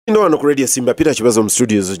Ndo wano ku Radio Simba Peter Kibazo mu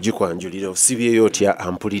studios gikwanjulira osibyeyo otya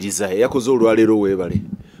ampuliriza yakoze olwaleero weebale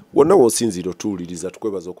wonna w'osinzira otuwuliriza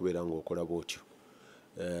tukwebaza okubeera ng'okola bw'otyo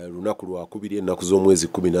lunaku lwakubiri ennaku z'omwezi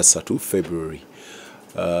 13 February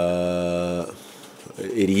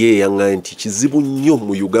eriye yanga nti kizibu nnyo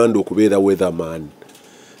mu Uganda okubeera weatherman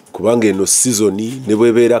kubanga eno seasoni ne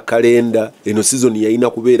bwebeera kalenda eno seasoni yalina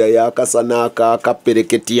kubeera yakasana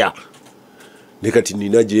akapereketya ne kati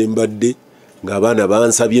nina gye mbadde ng'abaana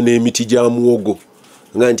bansabye n'emiti gya muwogo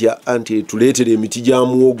nga nti anti tuleetere emiti gya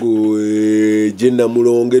muwogo gye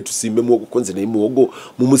Namulonge tusimbe muwogo konze naye muwogo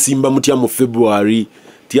mumusimba mutya mu February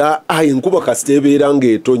tya enkuba kasita ebeera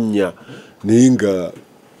ng'etonnya naye nga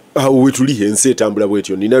awo wetuli ensi etambula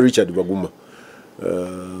bwetyo. Nina Richard Baguma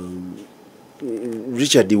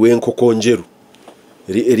Richard w'enkoko njeru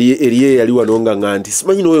eriye yali wano nga nti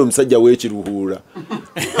simanyi n'oyo omusajja w'ekiruhuura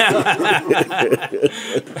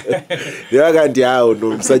yaga nti awo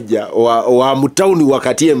n'omusajja wa mutawuni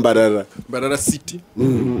wakati embarara city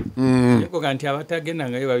yako kanti abatagenda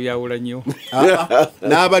ngayo babyawula nnyo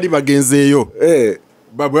n'abali bagenzeeyo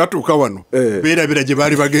babwe atuuka wano beerabira gye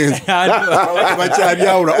baali bagenze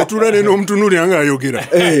bakyabyawula otulane n'omutunuulira ng'ayogera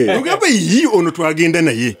ogamba yi ono twagenda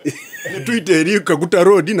naye netuyita eri Kaguta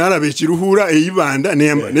Road n'alaba ekiruhuura eyibanda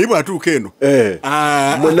nemba naye bw'atuuka eno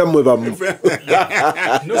mwonna mmwe bamu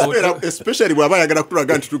especially bw'aba ayagala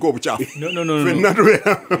kutulaga nti tuliko obukyafu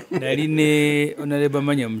nali ne Honorable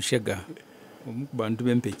Manya Mushega omu ku bantu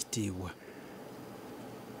bempa ekitiibwa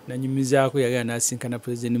nanyumizaako yagala n'asinkana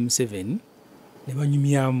President Museveni ne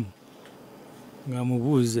banyumyamu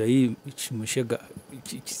ng'amubuuza Mushega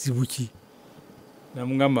kizibu ki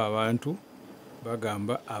namugamba abantu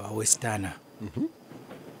bagamba abawestana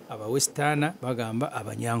abawestana bagamba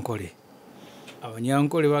abanyankole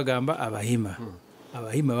abanyankole bagamba abahima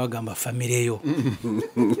abahima bagamba famireyo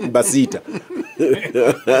basita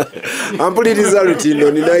ampuliriza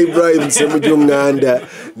Olutindo nina Ibrahim Ssemujju nganda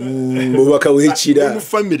mubaka w'ekira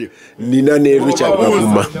nina ne Richard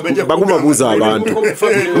Baguma buuza abantu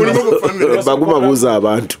Baguma buuza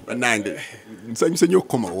abantu nange nsanyuse nnyo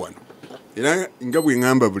okukoma wano era nga bwe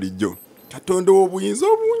ngamba bulijjo Katonda obuyinza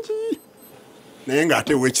obungi naye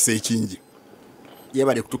ng'ate w'ekisa ekingi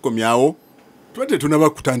yebale kutukomyawo twate tunaba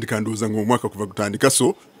kutandika ndowooza ng'omwaka kuva kutandika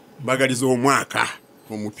so bagaliza omwaka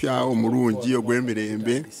omupya omulungi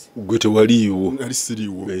ogw'emirembe gwe tewaliiwo ali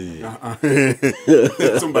siriiwo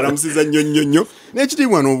so mbalamusiza nnyo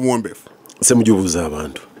n'ekitiibwa n'obuwombeefu Ssemujju buuza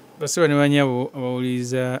abantu basiba ne banyabo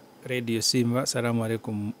abawuliriza Radio Simba assalamu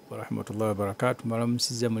alaikum wa rahmatullahi wa barakatuh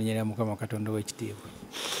mbalamusiza mu linnya lya Mukama Katonda w'ekitiibwa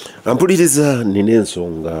ampuliriza nina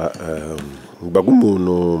ensonga Baguma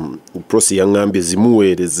ono prosi yaŋŋambye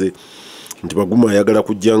zimuweereze nti Baguma ayagala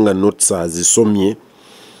kujja nga notes azisomye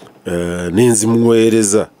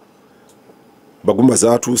n'enzimuweereza Baguma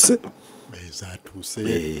zaatuuse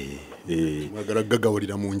mwagala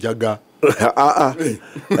gagawulira mu njaga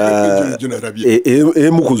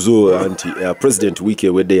emu kuzo anti President Wike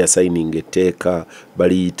ewedde yasigning etteeka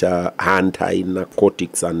baliyita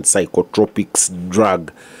Anti-Narcotics and Psychotropics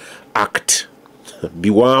Drug Act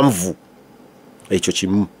biwanvu ekyo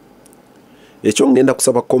kimu ekyo ngenda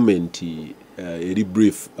kusaba comment eri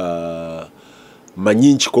brief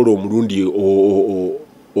manyi nkikola omulundi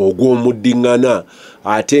ogw'omuddiŋŋana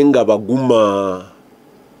ate nga Baguma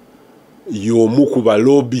y'omu ku ba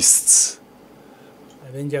lobbyists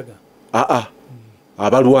abenjaga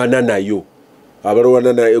abalwana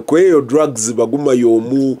nayo kweyo drugs Baguma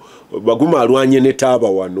y'omu Baguma alwanye ne Taaba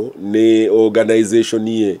wano ne organization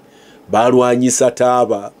ye balwanyisa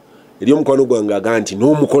Taaba eri omukwano gwange aga nti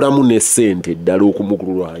n'omukolamu ne ssente ddala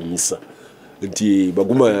okumukulwanyisa nti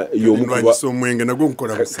Baguma y'omu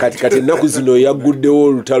kati ennaku zino yagguddewo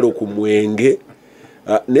olutalo ku mwenge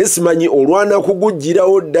naye simanyi olwana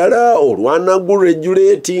kugugirawo ddala olwana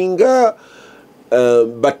guregulatinga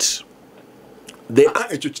but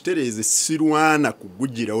ekyo kitereeze sirwana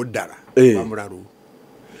kugugirawo ddala bamulalu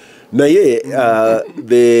naye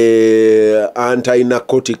the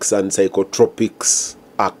Anti-Narcotics and Psychotropics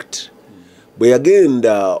Act bwe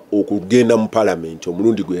yagenda okugenda mu parliament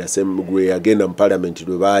omulundi gwe yagenda mu parliament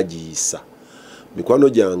lwe baagiyisa mikwano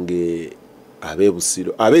gyange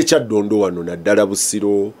ab'ebusiro ab'ekyaddondo wano naddala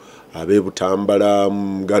busiro ab'ebutambala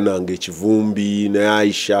muganange ekivumbi ne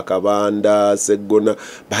Aisha Kabanda Seggona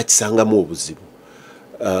bakisangamu obuzibu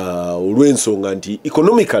olw'ensonga nti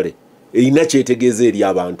economically erina kyetegeeza eri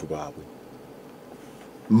abantu baabwe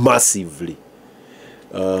massively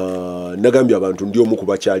nagambye abantu ndi omu ku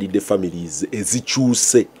bakyalidde families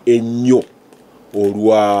ezikyuse ennyo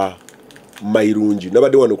olwa Mairungi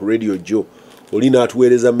nabadde wano ku radio jo oli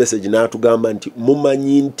n'atuweereza message n'atugamba nti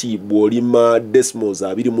mumanyi nti bw'olima decimals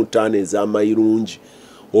 25 ez'amayirungi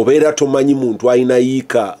obeera tomanyi muntu alina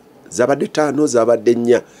yiika zabadde 5 zabadde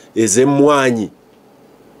 4 ez'emmwanyi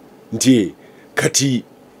nti kati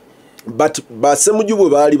Ssemujju bwe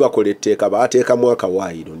baali bakola etteeka baateekamu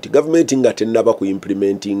akawaayiro nti gavumenti nga tennaba ku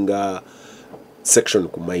implementinga section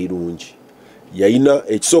ku mayirungi yayina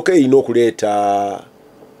ekisooka erina okuleeta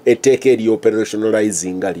etteeka eri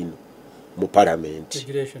operationalizinga lino mu parliament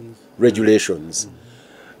regulations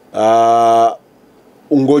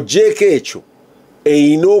ng'ogjeeko ekyo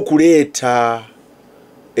erina okuleeta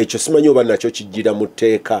ekyo simanyi oba nakyo kijjira mu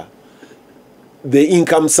tteeka the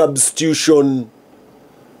income substitution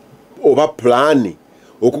oba plan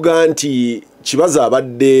okugaa nti kibaza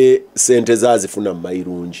abadde sente zazifuna mu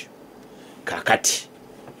mayirungi kakati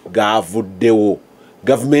gaavuddewo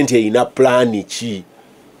gavumenti erina plan ki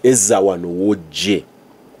ezza wano wojje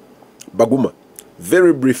Baguma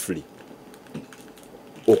very briefly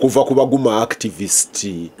okuva ku Baguma activist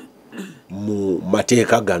mu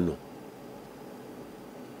mateeka gano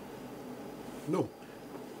no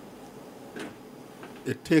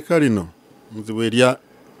etteeka lino muzibu erya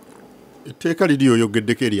etteeka liri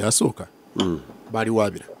oyogeddeko eryasooka baali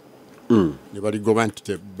waabira ne baligoba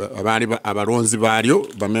nti abalonzi baalyo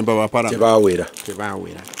bamemba ba parliament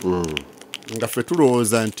tebaawera nga ffe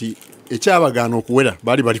tulowooza nti ekyabagaana okuwera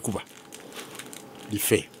baali balikuba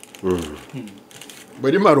life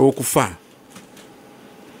bwe limala okufa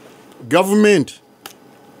gavumenti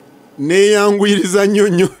neeyanguyiriza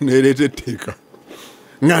nnyo neereeta etteeka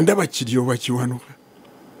nga ndaba kiri oba kiwanuka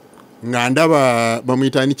nga ndaba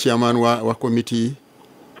bamuyitani chairman wa committee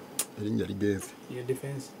erinnya ligenze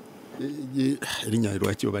erinnya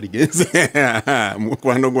lwaki oba ligenze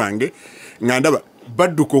mukwano gwange nga ndaba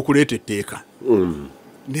badduka okuleeta etteeka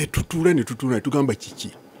netutuula netugamba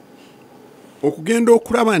kiki okugenda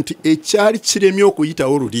okulaba nti ekyali kiremye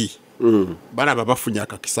okuyitawo luli balaba bafunye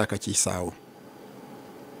akakisa akakiisaawo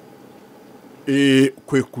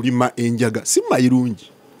kwe kulima enjaga si mayirungi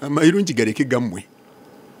amayirungi galeke gammwe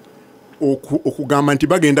okugamba nti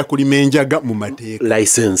bagenda kulima enjaga mu mateeka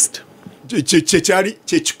licensed kyali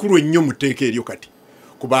kyekikulu ennyo mu tteeka eryo kati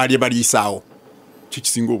ku baali baliisaawo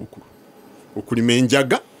kyekisinga obukulu okulima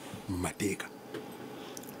enjaga mu mateeka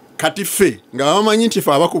kati ffe nga bamanyi nti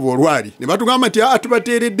ffe abakuba olwali ne batugamba nti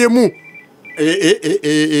tubateereddemu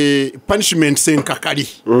punishment senkakali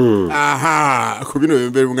ku bino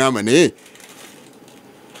byembeera bugamba naye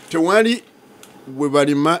tewali bwe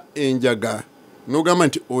balima enjaga n'ogamba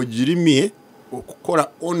nti ogirimye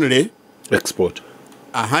okukola only export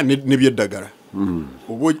nebyeddagala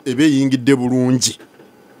oba eba eyingidde bulungi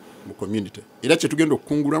mu community era kyetugenda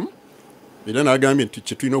okukungulamu era n'agambye nti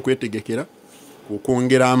kyetulina okwetegekera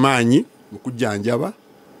okwongera amaanyi mu kujjanjaba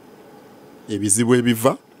ebizibu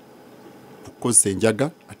ebiva kukozesa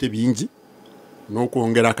enjaga ate bingi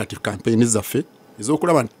n'okwongera kati kampeyini zaffe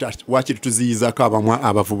ez'okulaba nti waakiri tuziyizaako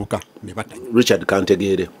abavubuka ne batanya Richard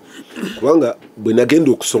Kantegeere kubanga bwe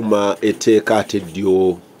nagenda okusoma etteeka ate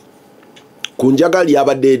ddyo ku njaga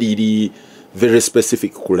lyabadde liri very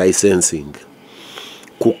specific ku licensing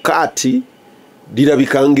ku kaati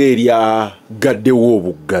lirabika ng'eryagaddewo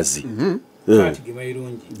obuggazi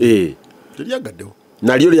teryagaddewo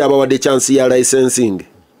nalyo lyabawadde chance ya licensing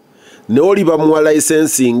neoli bamuwa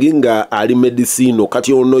licensing nga ali medicine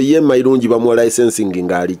kati ono ye mayirungi bamuwa licensing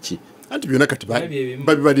nga ali ki anti byonna kati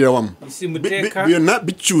babibalira wamu byonna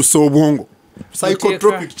bikyusa obwongo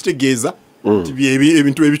psychotropic kitegeeza nti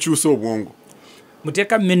ebintu ebikyusa obwongo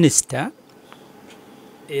muteeka minisita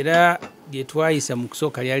era lyetwayisa mu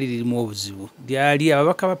kusooka lyali lirimu obuzibu lyali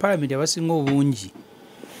ababaka ba palamenti abasinga obungi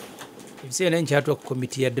ebiseera nkyatwa ku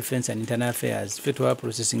committee ya defense and internal affairs fe twaba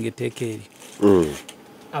processing etteeka eri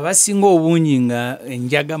abasinga obungi nga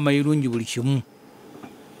enjaga mayirungi buli kimu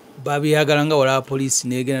babyagala nga wala poliisi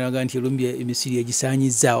negenda naga nti olumbi emisiri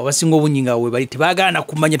egisaanyizaawo abasinga obungi nga webali tebagaana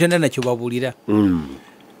kumanya tenda nakyo babuulira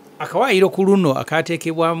akawaayiro ku luno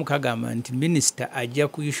akateekebwamu kagamba nti minisita ajja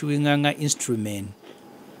kuyishuwinganga instrument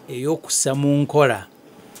ey'okussa mu nkola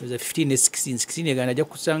 15 eganda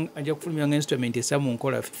ajja kufulumyanga instrument essa mu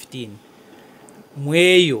nkola 15 mu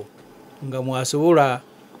eyo nga mwasobola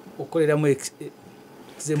okukoleramu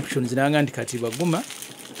exemptions nanga nti kati Baguma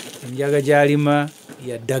enjaga gy'alima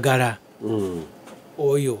ya ddagala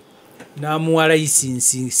oyo n'amuwa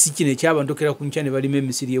layisinsi si kino ekyabantu okera ku nkya ne balima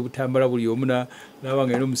emisiri y'ebutambala buli omu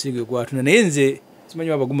n'abanga yina omusiri gwe gwatuna naye nze simanyi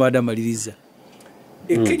Baguma badamaliriza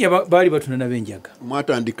Kenya baali batuna n'abenjaga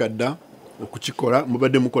mwatandika dda okukikola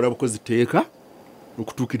mubadde mukola bukozi teeka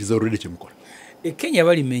okutuukiriza olwedde kyemukola Kenya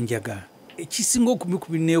balima enjaga ekisinga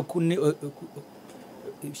okumikubi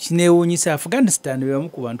kineewuunyisa Afghanistan bebamu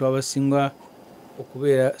ku bantu abasinga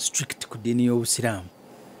okubeera strict ku ddiini y'obusiraamu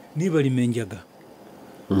niye balima enjaga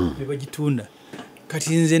ne bagitunda.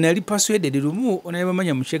 Kati nze nali persuaded lumu onaye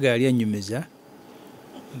bamanya Muchega yali annyumiza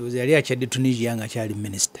ndowooza yali akyadde Tunisia nga kyali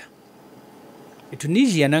minisita.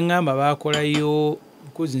 Tunisia n'aŋŋamba baakolayo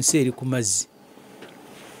because nsi eri ku mazzi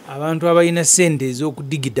abantu abalina ssente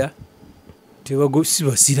ez'okudigida si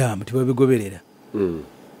basiraamu tebabigoberera.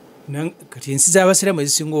 Kati ensi z'abasiraamu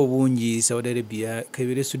ezisinga obungi Saudi Arabia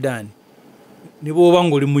kebere Sudan ne bw'oba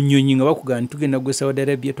ng'oli mu nnyonyi nga bakugamba nti tugenda gwe Saudi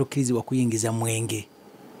Arabia tokkirizibwa kuyingiza mwenge.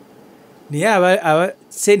 Naye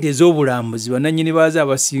ssente ez'obulambuzi bannannyini baazo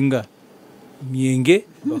abasinga myenge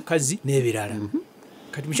bakazi n'ebirala.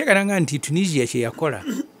 Kati Muchega n'aŋŋamba nti Tunisia kye yakola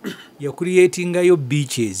yakuliyetingayo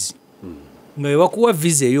beaches nga webakuwa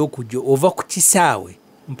visa ey'okujja ova ku kisaawe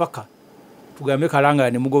mpaka tugambe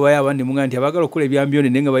Kalangala ne mugobayo abandi mugamba nti abaagala okula ebyambyone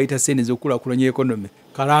naye nga bayita ssente ez'okulaakulanya economy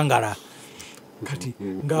Kalangala. Kati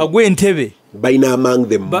ng'agwa entebe baina among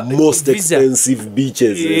the most expensive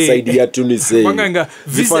beaches inside ya Tunisia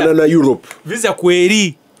zifanana Europe. Visa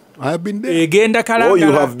kweri I have been there. Egenda Kalangala. Oh,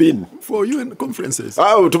 you have been for UN conferences.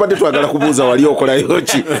 Tubadde twagala kubuuza wali okolayo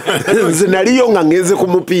ki? Nze naliyo nga ngenze ku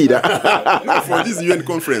mupiira. For these UN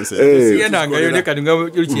conferences. Yena nga yone kati nga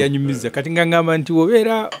yanyumiza kati nga ngamba nti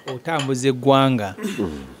obeera otambuza eggwanga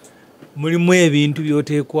mulimu ebintu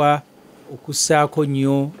by'oteekwa okussaako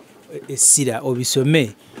nnyo essira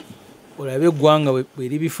obisome olabe eggwanga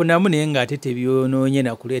bweri bifunamu naye ng'ate tebyonoonye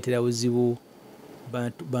na kuleetera buzibu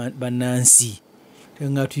bannansi.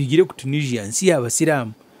 Nga tuyigire ku Tunisia nsi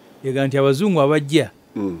y'abasiraamu ega nti abazungu abajja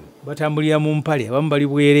batambulira mu mpale abamu bali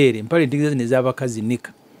bwereere empale ntigiza ne z'abakazi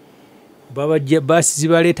nika babajja baasi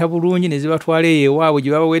zibaleeta bulungi ne zibatwala ewaabwe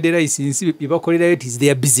gye babaweddera isinsi bye bakolerayo it is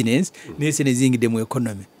their business naye se ne ziyingidde mu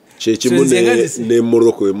economy. Kyekimu ne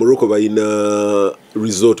Morocco balina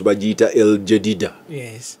resort bagiyita El Jadida.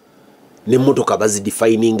 Yes. N'emmotoka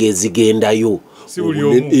bazidefininga ezigendayo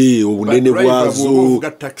obunene bwazo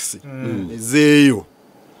ezeeyo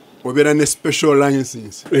obeera ne special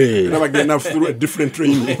license era bagenda through a different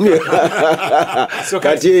training.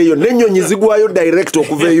 Kati eyo n'ennyonyi zigwayo direct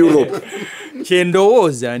okuva e Europe.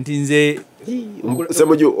 Kyendowooza nti nze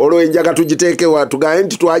Ssemujju olwo enjaga tugiteekewa tugaye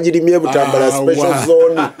nti twagirimye Butambala special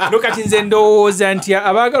zone. No kati nze ndowooza nti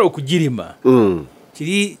abaagala okugirima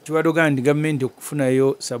kiri kibadoga nti gavumenti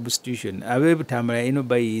okufunayo substitution ab'e Butambala ino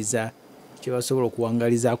bayiiza kyebasobola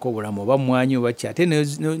okuwangalizaako obulamu oba mwanyi oba ki ate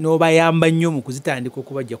n'obayamba nnyo mu kuzitandika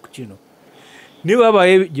okubajja ku kino. Naye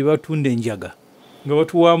babaye gye batunda enjaga nga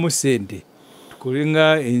batuwaamu ssente tukole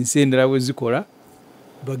nga ensi endala bwe zikola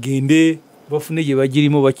bagende bafune gye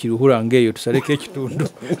bagirimu bakiruhula ng'eyo tusaleko ekitundu.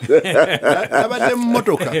 Abadde mu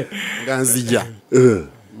mmotoka nga nzija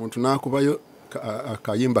omuntu n'akubayo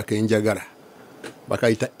akayimba k'enjagala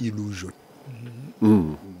bakayita illusion.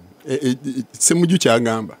 Ssemujju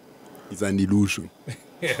kyagamba is an illusion.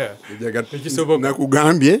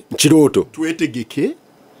 Nakugambye kirooto twetegeke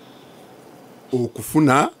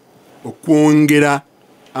okufuna okwongera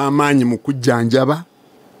amaanyi mu kujjanjaba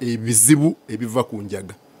ebizibu ebiva ku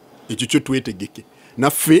njaga. Ekyo kyo twetegeke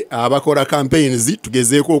naffe abakola campaigns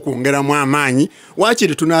tugezeeko okwongeramu amaanyi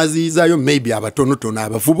waakiri tunaaziyizayo maybe abatonotono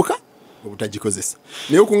abavubuka obutagikozesa.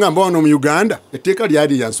 Naye okungamba wano mu Uganda etteeka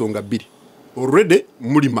lyali lya nsonga bbiri. Already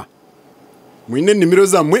mulima mwine ennimiro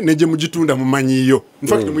zammwe ne gye mugitunda mumanyiyo. In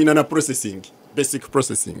fact mwina na processing, basic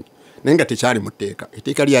processing. Naye nga tekyali mu tteeka.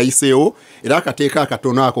 Etteeka lyayiseewo era akateeka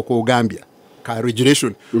akatono ako k'ogambya ka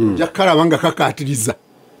regulation ojja kukalaba nga kakaatiriza.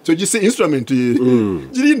 So gise instrument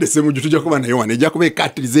girinde Ssemujju tujja kuba nayo wano ejja kuba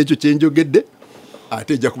ekaatiriza ekyo kyenjogedde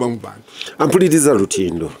ate ejja kuba mu bantu. Ampuliriza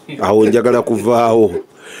Lutindo awo njagala kuvaawo.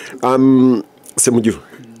 Ssemujju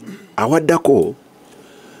awaddako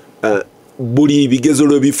buli bigezo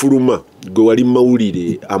lwe bifuluma gwe wali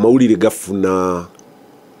mawulire amawulire gafuna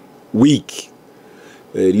week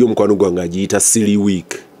eriyo omukwano gwange agiyita silly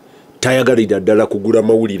week tayagalira ddala kugula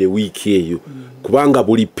mawulire wiiki eyo kubanga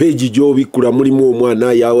buli peegi gy'obikkula mulimu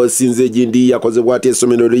omwana yawasinze egindi yakoze bw'ati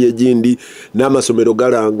essomero ly'egindi n'amasomero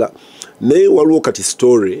galanga naye waliwo kati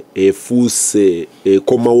story efuuse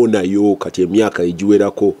ekomawo nayo kati emyaka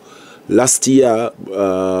egiwerako. Last year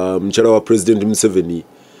mukyala wa President Museveni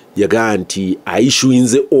yagaa nti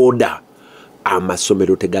aissuinze order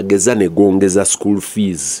amasomero tegageza ne gongeza school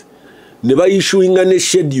fees ne baissuinga ne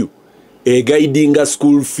schedule guiding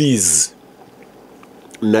school fees.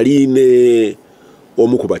 Nali ne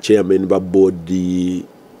omu ku chairman ba board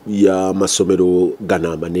ya masomero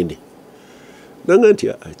gana amanene nanga nti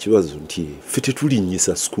kibazo nti ffe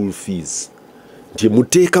tetulinnyisa school fees nti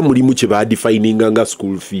muteeka mulimu kye badefininga nga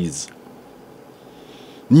school fees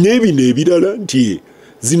n'ebino ebirala nti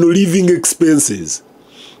zino living expenses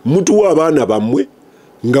mutuwa abaana bammwe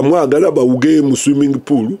nga mwagala bawuge mu swimming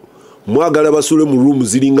pool, mwagala basule mu room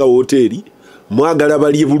ziringa hoteli, mwagala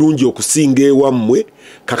balye bulungi okusinga ewammwe,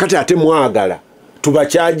 kakati ate mwagala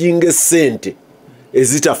tubacharginge ssente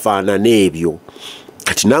ezitafaanana ebyo.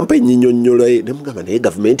 Kati nampa ennyinnyonnyola ne mugamba naye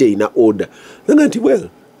gavumenti erina order. Nanga nti well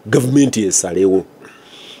gavumenti esalewo.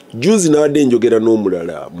 Juzi nabadde njogera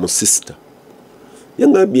n'omulala mu sister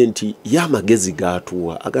yangambye nti y'amagezi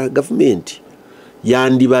gaatuwa aga gavumenti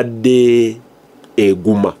yandibadde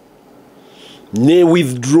eguma ne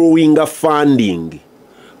withdrawing funding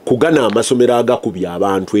kugana amasomero agakubya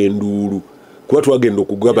abantu enduulu kuba twagenda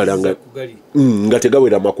okugabala nga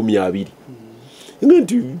tegawera 20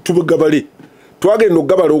 nti tubagabale twagenda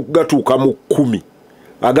okugabala okugatuuka mu 10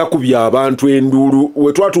 agakubya abantu enduulu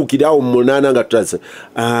we twatuukirawo mu 8 nga tutase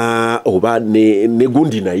oba ne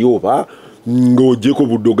gundi nayo oba ng'ogyeko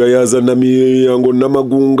Buddoga yaza Namiyango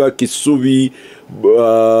Namagunga Kisubi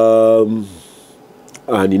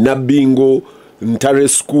ani Nabingo Ntare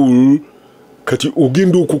School kati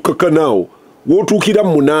ogenda okukaka naawo wotuukira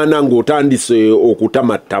mu 8 ng'otandise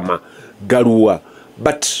okutamatama galuwa.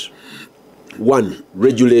 But one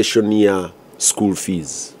regulation ya school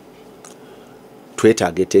fees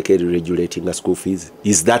twetaaga etteeka regulating a school fees.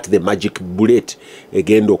 Is that the magic bullet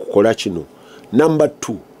egenda okukola kino? Number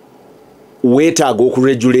 2, weetaaga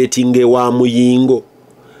okuregulating ewa Muyingo,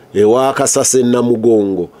 ewa Kasase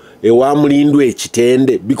Namugongo, ewa Mulindwa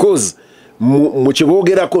Ekitende, because mu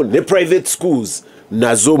kyeboogerako ne private schools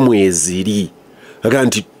nazo mweziri aga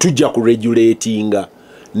nti tujja kuregulatinga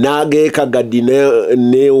n'ageekagaddi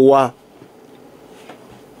newa.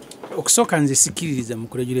 Okusooka nze sikiririza mu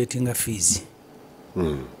kuregulatinga fees.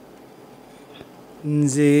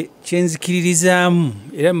 Nze kyenzikiririzaamu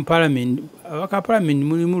era mu parliament abaka parliament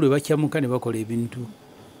mulimu lwe bakyamuka ne bakola ebintu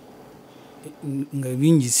nga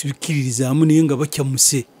bingi sibikiririzaamu naye nga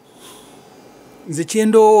bakyamuse. Nze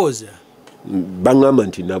kyendowooza bangamba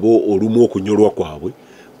nti nabo olumu okunyolwa kwabwe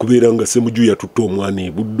kubeera nga Ssemujju yatutta omwana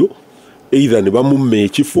e Buddo either ne bamumma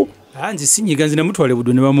ekifo nze sinyiga nze namutwala e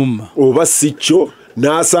Buddo ne bamumma oba si kyo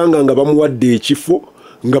n'asanga nga bamuwadde ekifo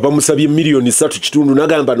nga bamusabye $3.5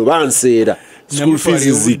 n'agamba no banseera school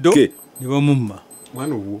fees zikke ne bamumma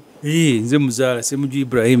mwana obwo. Nze muzaala Ssemujju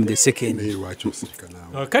Ibrahim the second.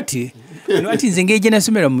 Kati ati nze ngeje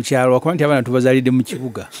nasomera mu kyalo akuba nti abaana tubazaalidde mu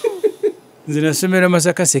kibuga. Nze nasomera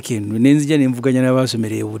Masaka second nenzija nemvuganya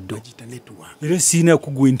n'abasomera e Buddo. Era siina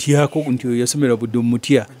kugwentyako nti oyo yasomera Buddo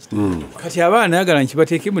mutya. Kati abaana agala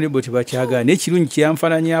nkibateekemu ne bo tebakyagaana. Ekirungi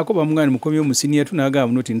kyanfananyako bamugana mukomyo mu senior tunagamba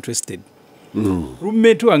I'm not interested.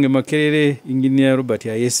 Roommate wange Makerere engineer Robert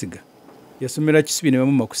Ayesiga yasomera Kisubi ne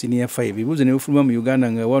bamumma ku senior 5 bibuzo ne bufuluma mu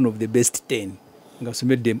Uganda nga one of the best 10 nga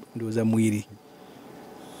somedde ndoza mwiri.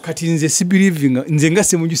 Kati nze si believing nze nga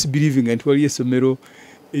Ssemujju si believing nti wali esomero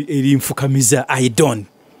erimfukamiza I don't.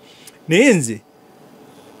 Naye nze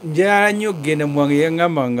njala nnyo genda mwange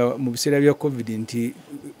yangamba nga mu biseera bya COVID nti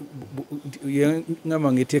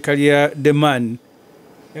yangamba nga etteeka lya demand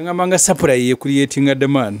yangamba nga supply ye creating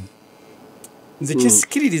demand. Nze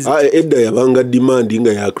kisikiririza edda yabanga demand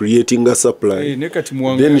nga ya creating a supply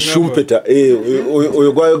then Schumpeter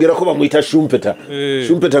oyo gwayogerako bamuyita Schumpeter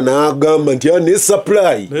Schumpeter n'agamba nti ne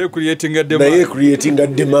supply naye creating a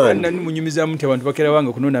demand nani munyumiza mti abantu bakera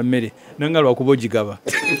wange kunona mmere nanga lwakuba ogigaba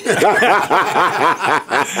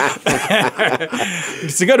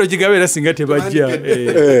sigalo gigaba era singa tebajja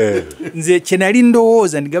nze kyenali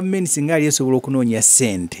ndowooza ndi gavumenti singa ali esobola okunoonya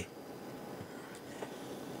ssente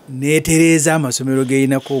neetereza amasomero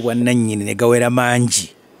geyinako obwannannyini ne gawera mangi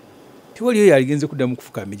tiwaliyo yaligenze kuddamu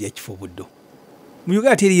kufukamira ekifo Buddo. Mu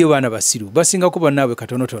Uganda teriyo baana basiru basingako bannaabwe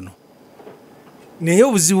katonotono naye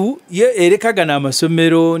obuzibu ye erekagana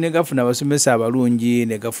amasomero ne gafuna abasomesa abalungi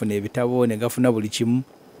ne gafuna ebitabo ne gafuna buli kimu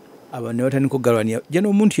aba ne batandika okugalwania. Jana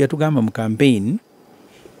omuntu yatugamba mu campaign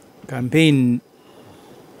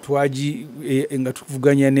twaji nga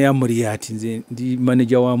tuvuganya ne Amuriati nze ndi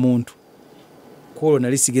manager wa muntu kolo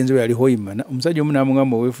nali sigenzo yali hoimana omusajja omu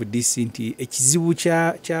namugamba FDC nti ekizibu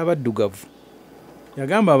ky'abaddugavu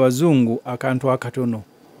yagamba abazungu akantu akatono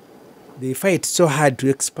they fight so hard to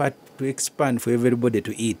expand for everybody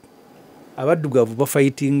to eat. Abaddugavu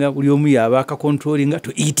bafightinga buli omu yaba akakontrolinga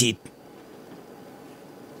to eat it.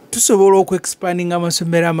 Tusobola okuexpandinga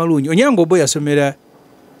amasomero amalungi. Onyango Obo yasomera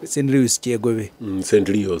St. Louis Kyegobe. St.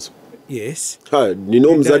 Louis. Yes. Nina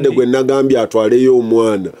omuzadde gwe nagambye atwaleyo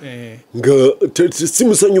omwana nga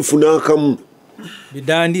simusanyufu n'akamu.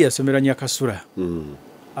 Bidandi yasomera Nyakasula.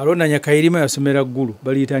 Alona Nyakayirima yasomera Ggulu.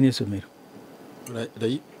 Baliyitani esomero.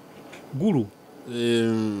 Ggulu.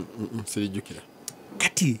 Sirijjukira.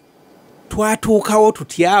 Kati twatuukawo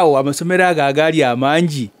tutyawo amasomero ago agaali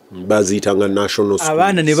amangi baziyitanga national schools.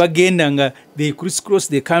 Abaana ne bagenda nga they crisscross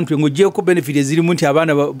the country ng'ogyeko benefit ezirimu nti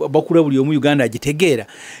abaana bakula buli omu Uganda agitegeera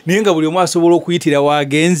naye nga buli omu asobola okuyitira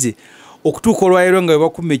waagenze okutuuka olwaleero nga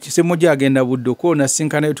webakume Ssemujju agenda Buddoko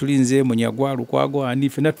nasinkanayo tulinze Munyagwa Lukwago ani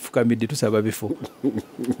ffenna tufukamidde tusaba bifo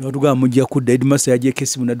natugamba mujja kudda Edmasa yagyeko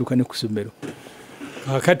essimu nadduka ne ku ssomero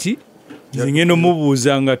kakati nze ngenda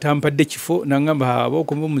omubuuza nga tampadde kifo nangamba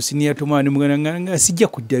abokoma omusiniya tomani mugana nga sijja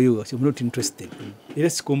kuddayo I'm not interested era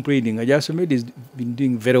si complaining nga gyasomedde is been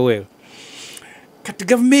doing very well kati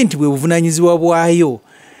gavumenti bwe buvunaanyizibwa bwayo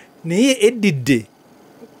naye eddidde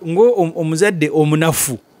ng'omuzadde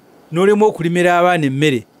omunafu n'olema okulimira abaana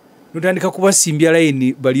emmere n'otandika kubasimbya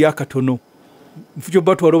layini bali akatono mufukyo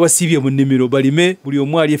batwala obasiibye mu nnimiro balime buli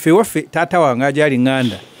omu ali efe waffe taata wange agyali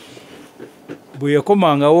ŋŋanda bwe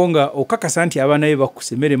yakomangawo nga okakasa nti abaana be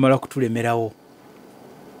bakkuse emmere emala kutulemerawo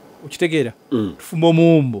okitegeera tufuma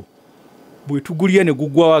omuwumbo bwe tugulya ne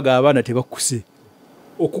guggwawo aga abaana tebakkuse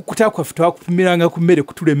okukuta kwaffe twakupimiranga ku mmere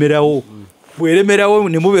kutulemerawo bwelemerawo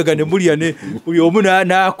ne mubega ne mulya ne buli omu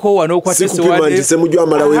n'akoowa n'okwata essowaani Ssemujju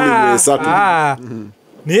amalawo emirundi 3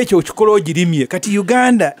 naye ekyo okikola ogirimye kati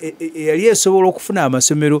Uganda yali esobola okufuna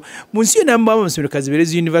amasomero mu nsi yonna mubamu amasomero kazibeere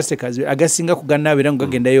zi university kazibeere agasinga kugannaabera nga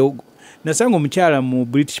gagendayo nasanga omukyala mu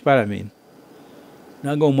British Parliament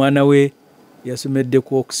nanga omwana we yasomedde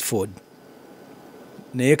ku Oxford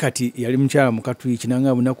naye kati yali mukyala mukatwiki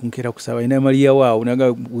nanga bunaku nkera kusaba ina Maria waawo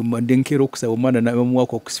nanga mwande nkera okusaba omwana namuwa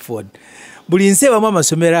ku Oxford buli nsi ebamu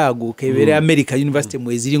amasomero ago kebeere America University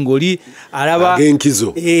mweziri ng'oli alaba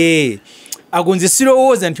agenkizo agonze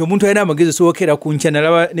sirowooza nti omuntu alina amagezi sookera ku nkya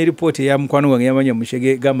nalaba ne ripooti eya mukwano wange yamanya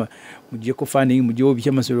mushege gama mugyeko faani mugyewo biki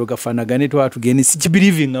amasomero gafaanagane twatugende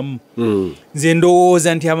sikibirivingamu nze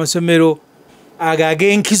ndowooza nti amasomero ago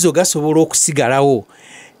ag'enkizo gasobola okusigalawo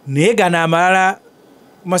naye gano amalala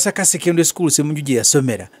Masaka Secondary School Ssemujju gye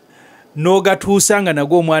yasomera n'ogatuusa nga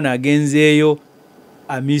nago omwana agenzeeyo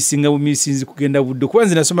amiisinga bumiisinzi kugenda budde kuba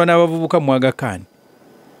nze nasoma n'abavubuka mu Aga Khan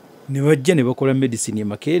ne bajja ne bakola medicine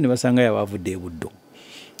Makerere ne basanga yabavudde Buddo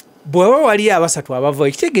bw'aba wali abasatu abava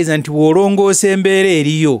ekitegeeza nti woolongoosa embeera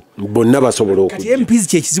eriyo bonna basobola okujja kati MPs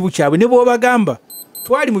kyekizibu kyabwe ne bw'obagamba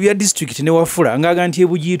twali mu bya district ne Wafula ngaaga nti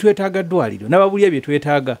ebugi twetaaga ddwaliro n'ababulya bye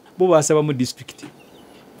twetaaga bo baasaba mu district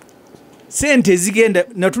sente zigenda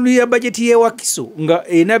natulira bajeti y'ewakiso nga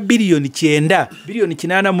ena bilioni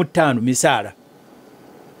 9.85 misaala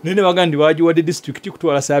nene bagandi bagiwadde district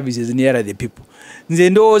kutwala services near the people nze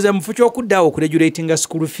ndowooza mufu ky'okuddawo okuregulatinga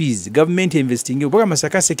school fees government investing obuga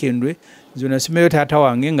Masaka Secondary nze nasomero taata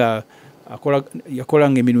wange nga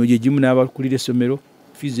yakolanga emirimu gye gimu n'abakulira essomero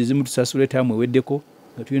fees ezimu tusasula etaamu eweddeko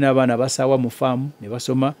nga tulina abaana basaawa mu faamu ne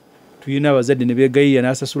basoma tulina abazadde ne beegayiya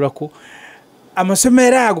n'asasulako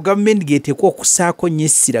amasomero ago gavumenti geetekwa okusaako nnyo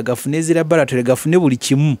essira gafune ezirabalatole gafune buli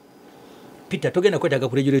kimu Peter togenda kwetaaga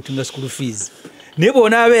kuregulatinga school fees naye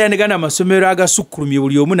bw'onaabeera ne gana amasomero agasukkulumye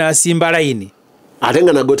buli omu n'asimba layini ate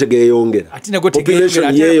nga nago tegeeyongera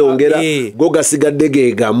population yeeyongera go gasigadde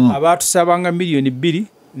geegamu abaatusabanga miliyoni 2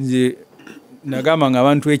 nze nagamba nga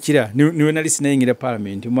abantu ekira niwe nali sinayingira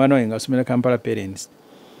parliament omwana wange ng'asomera Kampala parents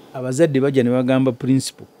abazadde bajja ne bagamba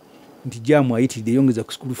principal nti jamu ayitidde yongeza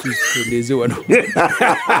ku school fees tondeze wano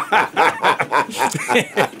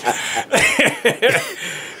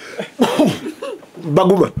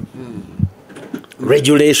baguma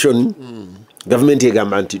regulation government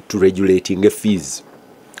egamba nti to regulating fees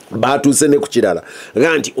baatuuse ne ku kirala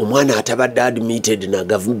nga nti omwana atabadde admitted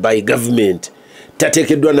by government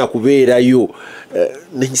tateekeddwa na kubeerayo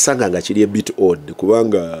nekisanga nga kiri a bit odd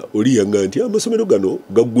kubanga oliyanga nti amasomero gano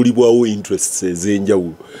gaggulibwawo interests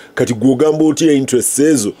ez'enjawulo kati gw'ogamba otya interests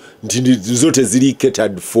ezo nti zo teziri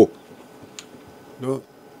catered for no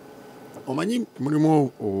omanyi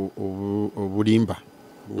mulimu obulimba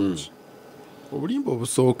bungi obulimba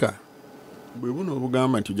obusooka bwe buno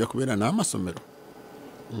obugamba nti ojja kubeera n'amasomero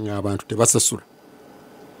ng'abantu tebasasula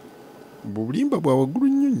bulimba bwa waggulu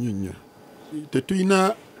nnyo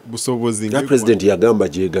tetulina busobozi nga president yagamba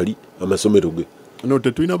gyegali amasomero ge no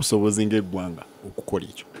tetulina busobozi ng'eggwanga okukola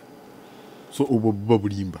ekyo so obwo buba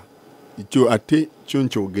bulimba ekyo ate kyo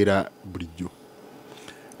nkyogera bulijjo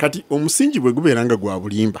kati omusingi bwe gubeera nga gwa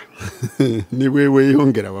bulimba ne bwe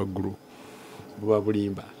weeyongera waggulu buba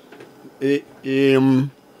bulimba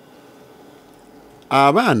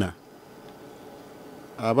abaana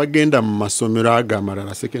abagenda mu masomero ago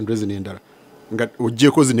amalala secondaries n'endala nga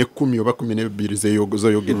ogyeko zine 10 oba 12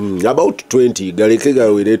 zoyogera about 20 galeke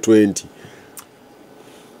gawere 20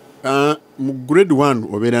 mu grade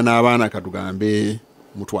 1 obeera n'abaana katugambe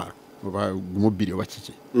mutwalo oba 2 oba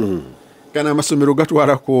kiki kana amasomero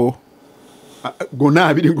gatwalako gonna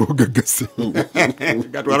abiri ng'ogagase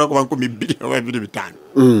gatwala kuba 2,000 oba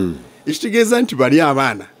 2,500 ekitegeeza nti bali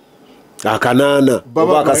abaana akanaana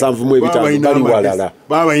oba akasanvu mu ebitaano bali walala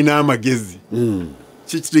baba balina amagezi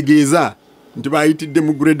kikitegeeza nti bayitidde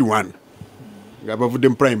mu grade 1 nga bavudde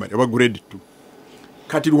mu primary oba grade 2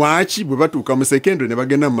 kati lwaki bwe batuuka mu secondary ne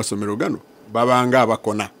bagenda mu masomero gano babanga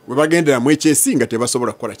abakona bwe bagendera mu HSC nga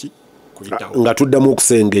tebasobola kukola ki kuyitawo nga tuddamu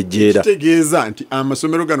okusengejjeera kitegeeza nti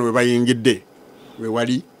amasomero gano we bayingidde we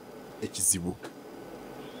wali ekizibu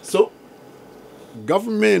so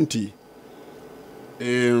gavumenti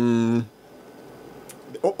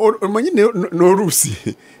omanyi n'oluusi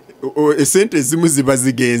esente ezimu ziba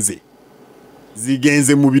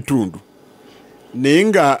zigenze mu bitundu naye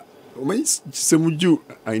nga omanyi Ssemujju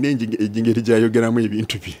alina engeri gyayogeramu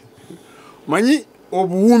ebintu bye omanyi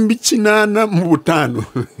obuwumbi 85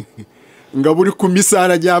 nga buli ku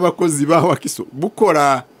misaala gy'abakozi ba Wakiso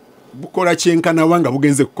bukola kyenkanawa nga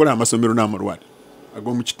bugenze kukola amasomero n'amalwaliro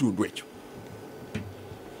ag'omu kitundu ekyo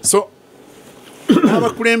so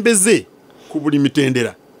abakulembeze ku buli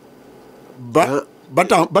mitendera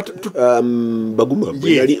baguma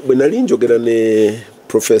bwe nali njogera ne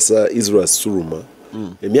Professor Israel Suruma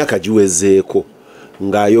emyaka giwezeeko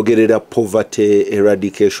ng'ayogerera poverty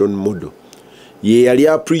eradication model ye yali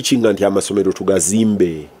preachinga nti amasomero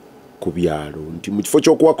tugazimbe ku byalo nti mu kifo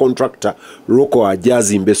ky'okuwa contractor loko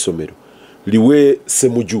ajazimbe essomero liwe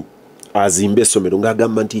Ssemujju azimbe essomero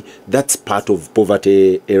ng'agamba nti that's part of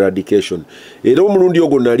poverty eradication era omulundi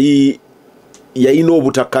ogwo nali yayina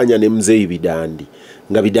obutakanya ne Mzeyi Bidandi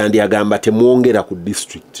nga Bidandi agamba temwongera ku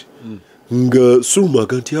district nga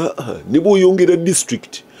Surumaga nti ne bw'oyongera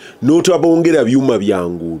district n'otabongera byuma bya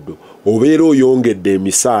nguudo obeera oyongedde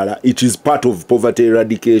emisaala it is part of poverty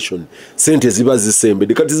eradication sente ziba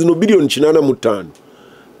zisembedde kati zino bilioni 85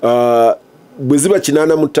 bwe ziba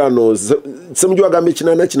 85 Ssemujju agambe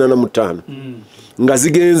 85 nga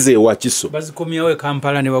zigenze Wakiso bazikomyawo e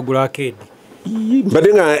Kampala ne bagula arcade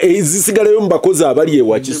mbadde nga zisigalayo mu bakozi abali e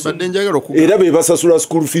Wakiso era be basasula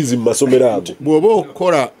school fees mu masomero ago bw'oba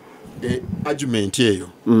okukola argument eyo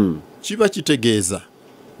kiba kitegeeza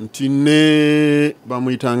nti ne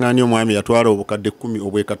bamuyitangani omwami yatwala obukadde 10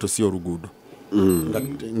 obwekatosi oluguudo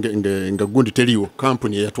nga gundi teriiwo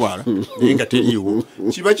kampuni eyatwala naye nga teriiwo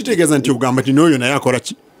kiba kitegeeza nti ogamba nti n'oyo naye akola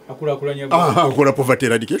ki akola poverty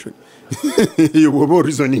eradication eyo bw'oba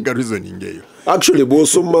reasoning eyo actually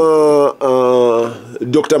bw'osoma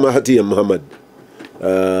Dr. Mahathir Mohamad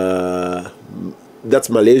that's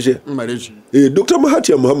Malaysia. Dr.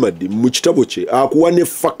 Mahathir Mohamad mu kitabo kye akuwa ne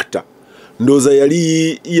factor ndoza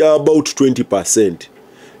yali ya about 20%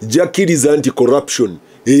 jakiriza anti corruption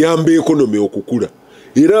eyamba economy okukula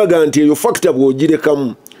era aga nti eyo factor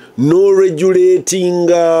bw'ogirekamu no regulating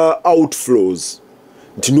outflows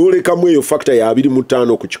nti nolekamu eyo factor ya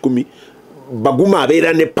 25 ku 10 baguma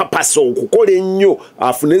abeera ne papaso okukola ennyo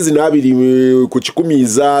afune zina 2 ku 10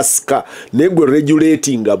 zaasika negwe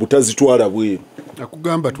regulating butazitwala bweru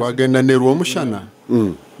akugamba twagenda ne Rwomushana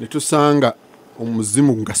ne tusanga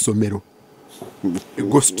omuzimu nga somero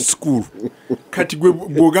ghost school kati gwe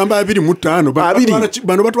bwogamba 25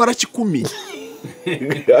 bano batwala 10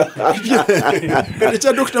 kati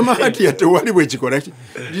kya Dr. Mahathir tewali bwe kikola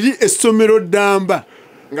liri essomero ddamba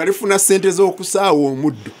nga lifuna sente z'okusaawa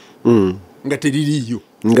omuddo nga teririyo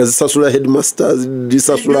nga zisasula headmasters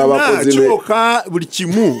zisasula abakozi ne kyoka buli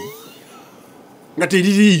kimu nga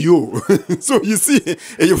teririyo so you see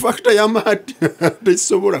eyo factor ya Mahathir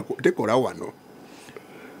tesobola tekola wano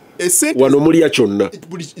wano mulya kyonna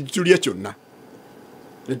tulya kyonna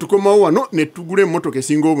ne tukomawo wano ne tugula emmotoka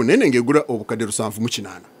esinga obunene ng'egula obukadde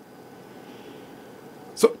 708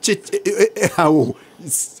 so awo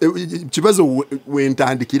kibazo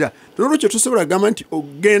wentandikira olwekyo tusobola gamba nti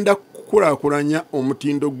ogenda kukulaakulanya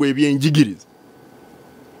omutindo gw'ebyenjigiriza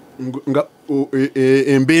nga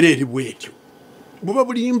embeera eri bwetyo buba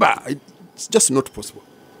bulimba it's just not possible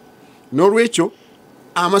n'olwekyo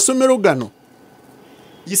amasomero gano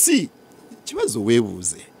you see kibazo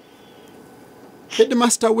weebuuze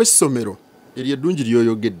headmaster w'essomero eryo eddungi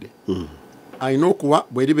lyoyogedde alina okuwa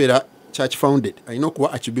bweribeera church founded alina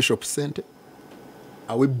okuwa archbishop sente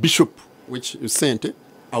awe bishop which sente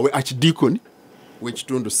awe archdeacon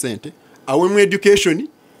w'ekitundu sente awe mu education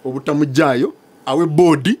obutamujjaayo awe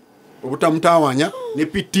board obutamutaawanya ne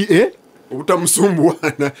PTA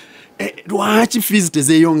obutamusumbuwana lwaki fees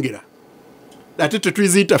tezeyongera ate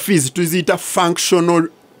tetuziyita fees tuziyita functional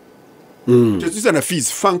tetuziyita na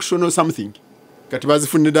fees functional something kati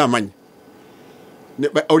bazifunira amanyi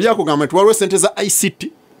oli akugamba nti waliwo sente za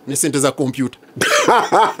ICT ne sente za computer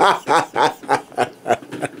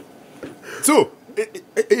so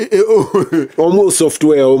omu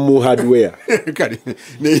software omu hardware kale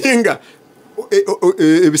naye nga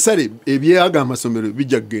ebisale ebyaga amasomero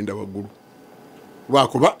bijja kugenda waggulu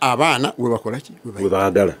lwakuba abaana we bakola ki we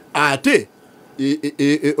baagala ate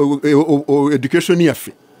education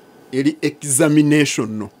yaffe eri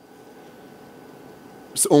examination no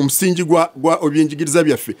omusingi gwa ebyenjigiriza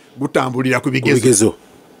byaffe gutambulira ku bigezo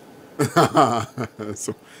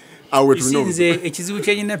so awe tunoze ekizibu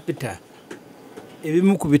kyenyina Peter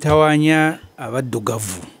ebimu ku bitawaanya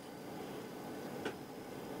abaddugavu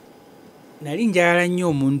nali njagala nnyo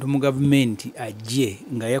omuntu mu gavumenti ajje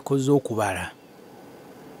nga yakoze okubala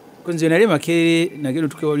konze nali Makerere nagenda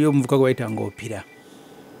tuke wali omuvuka gwayitanga Opira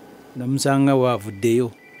namusanga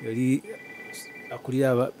waavuddeyo yali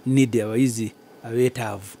akulira need abayizi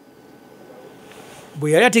abeetaavu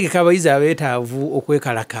bwe yali ategeka abayizi abeetaavu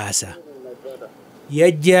okwekalakaasa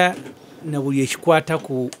yajja na buli ekikwata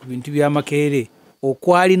ku bintu bya Makerere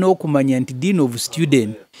okwali n'okumanya nti dean of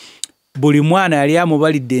student buli mwana yali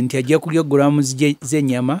amubalidde nti ajja kulya gulamu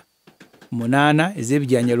z'ennyama 8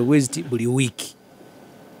 ez'ebijanjalo bweziti buli wiiki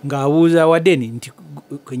ng'abuuza wadeni nti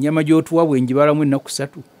ennyama gy'otuwa bwenjibalamu ennaku 3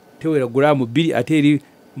 tewera gulamu 2 ate eri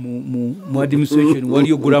mu administration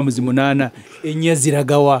waliyo gulamu 8 ennya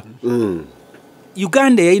ziragawa.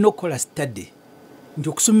 Uganda yalina okukola study nti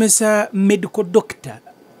okusomesa medical doctor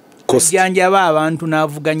kujanjaba abantu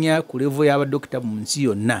n'avuganya ku level y'abadokita mu nsi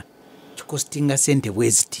yonna kikostinga sente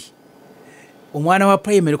bweziti. Omwana wa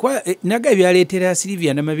primary kwa naga byaleetera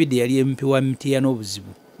Silvia Namabide yali MP wa Mtiya n'obuzibu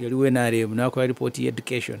yaliwe n'arebu n'akola report ya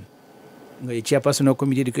education nga ye chairperson of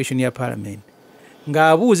committee education ya parliament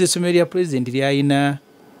ng'abuuza essomero lya president lyayina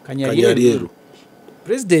Kanyaryeru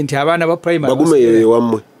president abaana ba primary bagume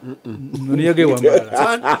wammwe noniyage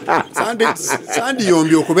wamala sandi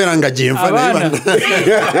yombi okubeera nga gyenva naye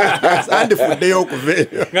sandi fuddeyo okuveeyo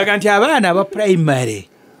nga kanti abaana ba primary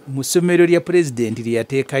mu ssomero lya president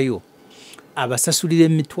lyateekayo abasasulira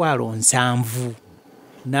 7,000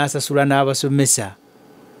 n'asasula n'abasomesa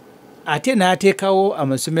ate n'ateekawo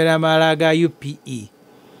amasomero amalala ga UPE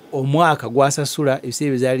omwaka gwasasula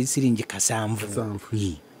ebiseera byali siringi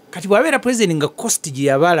 7. Kati bwabeera president nga cost gye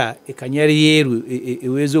yabala Kanyaryeru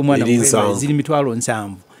eweza omwana ziri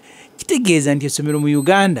 7,000 kitegeeza nti essomero mu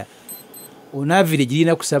Uganda onaavire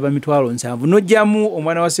girina kusaba 7,000 nojjamu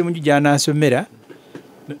omwana wa Ssemujju gy'anaasomera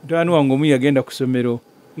ntwani wange omu yagenda ku ssomero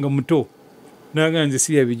nga muto naga nze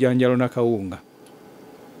sirya bijanjalo na kawunga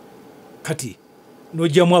kati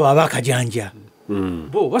nojjamu abo abakajanja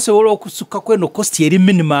bo basobola okusukka kweno kosti eri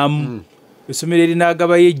minimum essomero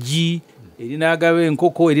erinagabayo eggi erinagaba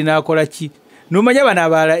enkoko erinaakola ki nomanya bano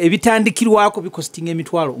abalala ebitandikirwako bikostinga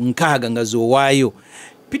 6,000 nga zowaayo.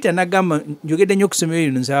 Peter nagamba njogedde nnyo okusomero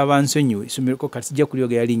lino nsaba bansonyiwe essomero ko kati sijja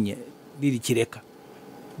kulyoga yalinnya liri kireka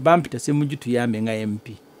bampita Ssemujju tuyambe nga MP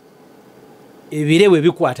ebire bwe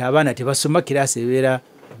bikwata abaana tebasoma kirasi ebeera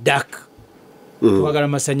dak twagala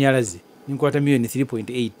masanyalaze ninkwata million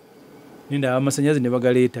 3.8 ninda amasanyalaze ne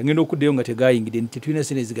bagaleeta ngendo okuddeyo nga tegayingidde nti tulina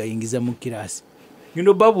sene zigayingiza mu kirasi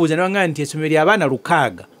ngendo babuuza nabanga nti essomero ly'abaana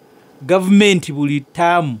 600 gavumenti buli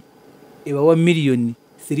taamu ebawa million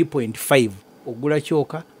 3.5 ogula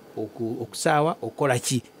kyoka okusaawa okola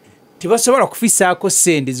ki tebasobola kufisaako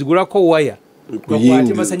sente zigulako waya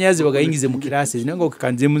bakwate masanyalaze bagayingize mu kirasi zinanga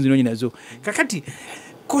okukanzemu zino nyinazo kakati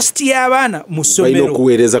kosti y'abaana mu ssomero balina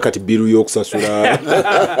okuweereza kati biru y'okusasula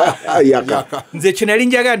yaka nze kyo nali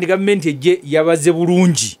njagala ndi gavumenti ejje yabaze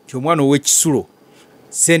bulungi ti omwana ow'ekisulo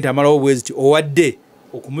sente amalawo bweziti owadde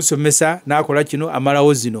okumusomesa n'akola kino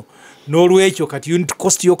amalawo zino n'olwekyo kati unit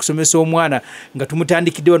cost y'okusomesa omwana nga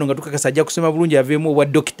tumutandikidde wano nga tukakasa ajja kusoma bulungi aveemu obwa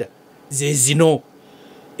dokita ze zino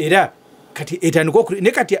era kati etandika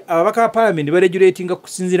ne kati ababaka ba parliament baregulatinga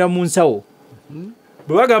kusinzira mu nsawo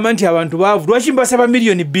bwe bagamba nti abantu baavu lwaki mbasaba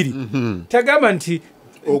million 2 tagamba nti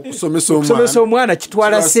okusomesa omwana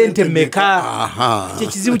kitwala sente meka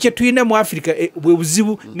kyekizibu kye tulina mu Africa bwe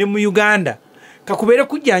buzibu ne mu Uganda kakubeere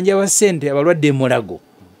kujjanjaba sente abalwadde emulago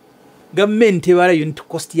gavumenti ebala unit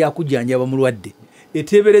cost ya kujjanjaba mulwadde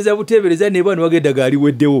eteebereza buteebereza ne bwana wagenda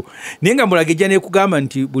gaaliweddewo naye nga mulago ejja nekugamba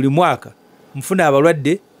nti buli mwaka mfuna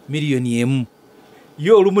abalwadde million 1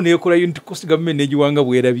 yo olumu neekola unit cost gavumenti negiwanga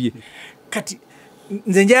bwerabye kati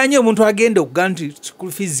nze njanya omuntu agenda okugamba nti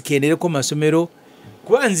school fees kendereko masomero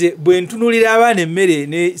kuba nze bwe ntunulira abaana emmere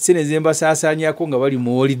ne sene zembasaasaanyako nga bali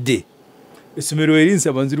mu holiday essomero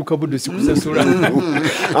erinsaba nziruka budde sikusasula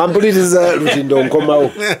ampuliriza Lutindo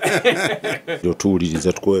nkomawo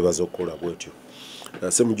otuwuliriza tukwebaza okukola bwetyo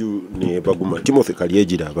Ssemujju ne baguma Timothy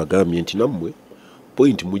Kalyegira abagambye nti nammwe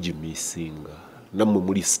point mugimisinga nammwe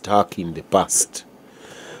muli stuck in the past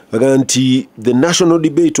aga nti the national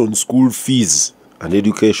debate on school fees and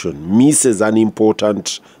education misses an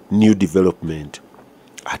important new development,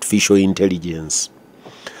 artificial intelligence.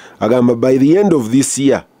 Agamba, by the end of this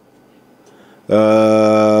year,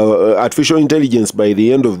 artificial intelligence by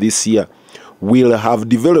the end of this year will have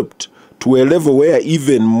developed to a level where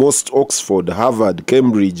even most Oxford, Harvard,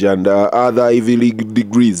 Cambridge and other Ivy League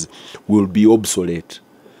degrees will be obsolete.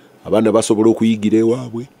 Abaana basobola okuyigira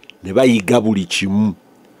ewaabwe ne bayiga buli kimu.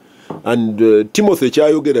 And Timothy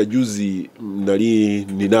kyayogera juzi nali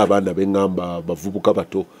nina abaana bengamba bavubuka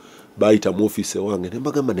bato bayita mu office wange ne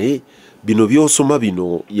mbagamba naye bino byosoma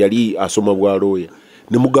bino yali asoma bwa lawyer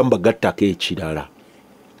ne mugamba gattako ekirala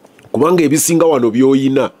kubanga ebisinga wano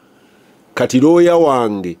byoyina kati lawyer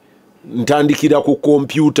wange ntandikira ku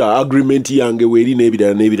computer agreement yange weri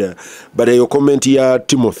n'ebirala. But your comment ya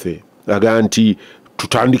Timothy aga nti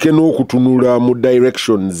tutandike n'okutunula mu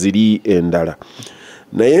direction ziri endala.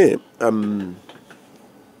 Naye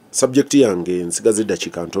subject yange nsigaze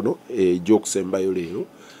dakika ntono gy'okusembayo leero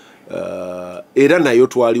era nayo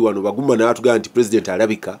twali wano baguma n'atugamba nti president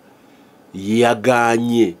alabika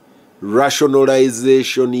yaganye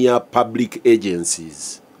rationalization ya public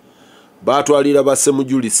agencies. Batwalira ba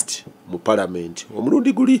Ssemujju list mu parliament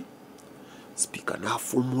omulundi guli speaker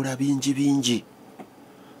n'afumula bingi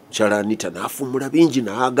Chalanita n'afumula bingi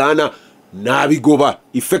n'agaana n'abigoba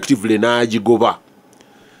effectively n'agigoba.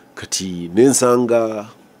 Kati nensanga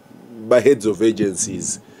ba heads of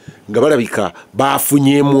agencies nga balabika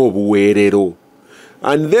bafunyemu obuweerero.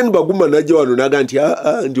 And then baguma najja wano naga nti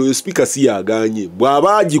nti oyo speaker si yaganye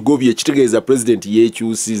bw'aba agigobye kitegeeza president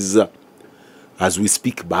yeekyusizza. As we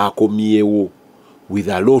speak bakomyewo with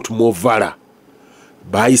a lot more valor.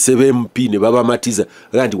 Bayise MP ne babamatiza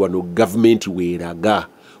nti wano government weeraga,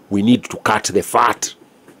 we need to cut the fat.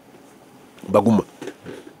 Baguma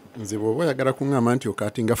nze bw'oba oyagala kuŋŋamba nti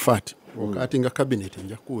okatinga fat okatinga cabinet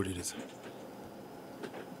nja kuwuliriza.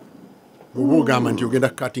 Bw'oba ogamba nti ogenda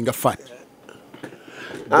kukatinga fat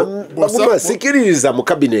baguma sikiririza mu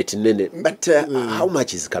cabinet nene. But how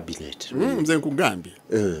much is cabinet? Nze nkugambye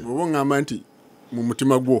bw'oba oŋŋamba nti mu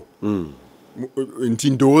mutima gwo nti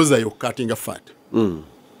ndowooza yo kukatinga fat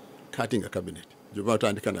katinga cabinet gy'oba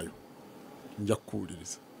otandika nayo nja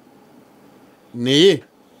kukuwuliriza. Naye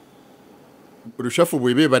rushafu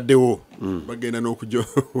bwebe baddewo bagenda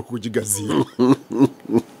n'okugigaziya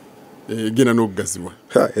genda n'okugaziwa.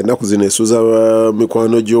 Ennaku zino esuuza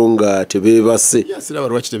mikwano gyo nga tebeebase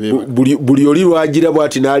buli oli lwagira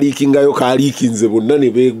bw'ati n'aliikingayo kaaliikinze bonna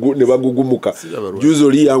ne bagugumuka. Juzi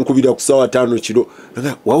oli yankubira ku ssaawa 5 kiro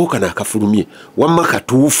wawuka n'akafulumye wamma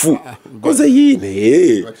katuufu koze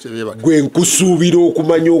yiine gwe nkusuubira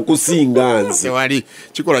okumanya okusinga nze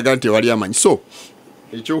kikolaga nti ewali amanyi. So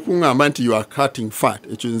ekyokuŋŋamba nti you are cutting fat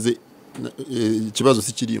ekyo nze ekibazo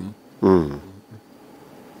sikirimu.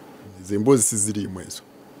 Nze emboozi sizirimu ezo.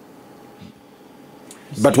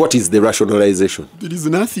 But what is the rationalization? There is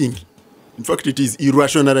nothing. In fact, it is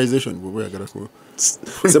irrationalization.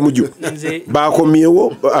 Ssemujju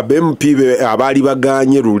bakomyewo ab'MP abaali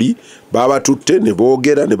baganye luli babatutte ne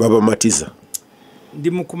boogera ne babamatiza.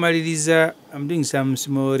 Ndi mu kumaliriza, I'm doing some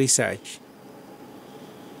small research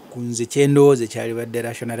kunze kyendowooza kyali badde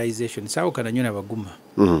rationalization saawukana nnyo n'abaguma.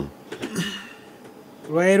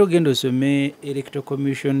 Lwaleero genda osome Electoral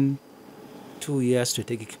Commission 2 year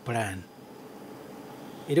strategic plan.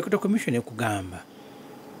 Electoral Commission ekugamba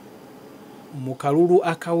mu kalulu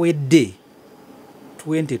akawedde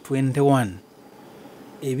 2021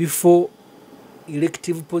 ebifo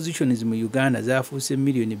elective positions mu Uganda zaafuuse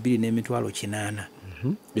 2,800,000.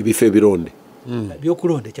 Ebifo ebironde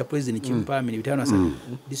byokulonda kya president kimpamini bitano asa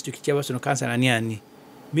district kyabasono kansala ani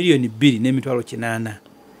 2,800,000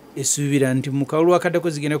 esubira nti mu kalulu akadako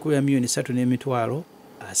zigenda kuba 3,300,000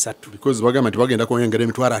 because bagamba nti bagenda kwongera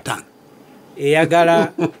 5,000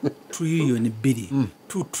 eyagala trillion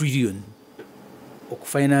 2 trillion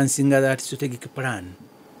okufinancing that strategic plan.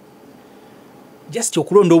 Just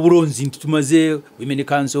okulonda obulonzi nti tumaze women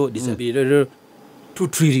council disability 2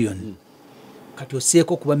 trillion kati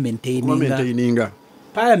oseeko kuba maintaininga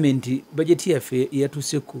parliament budget yaffe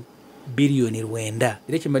yatuse ku billion 9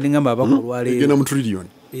 era kyembadingamba abakolwa leero egenda mu trillion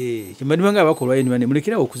kyembadingamba abakolwa leero ne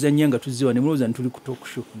mulekera okuzanya nga tuziwa ne mulooza ntuli ku talk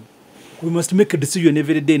show. We must make a decision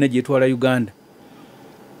every day na gyetwala Uganda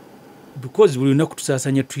because buli lunaku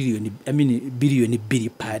tusaasanya billion 2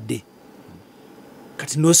 per day.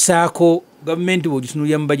 Kati nosaako gavumenti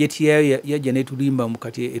bw'ogitunulira mu budget yayo yajja n'etulimba mu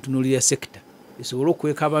kati etunulira sector esobola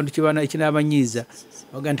okukweka abantu ekinaabanyiiza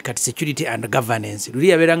baga nti kati security and governance luli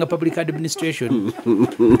yabeeranga public administration.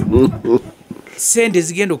 Sente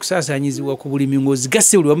zigenda okusaasanyizibwa ku bulimi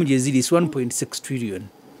ng'ozigase buli wamu gye ziri 1.6 trillion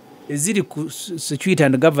eziri ku security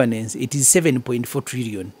and governance it is 7.4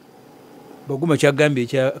 trillion baguma kyagambye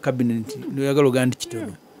ekya cabinet noyagala ogandi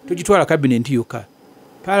kitono tugitwala cabinet yokka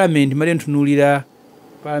parliament mali ntunulira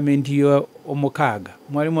parliament yo omukaaga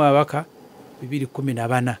mwalimu abaka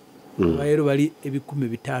 214 bayero bali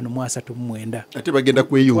 1539 ate bagenda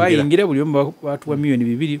kweyongera wayingira buli omu batuwa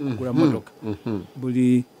milioni 2 kugula motoka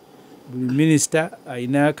buli minister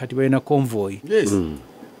aina kati balina convoy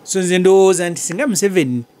so nze ndowooza nti singa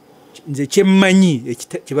Museveni nze kyemmanyi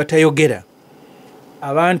kyebatayogera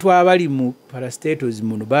abantu abali mu parastatos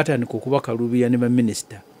muno batandika okubakalubira ne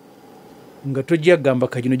baminisita nga tojja gamba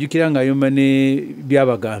kajino jukira nga ayomba ne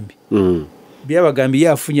byabagambi byabagambi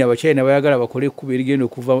yafunye abachina bayagala bakole kuba erigendo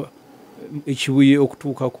okuva ekibuye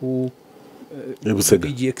okutuuka ku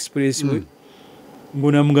BG Expressway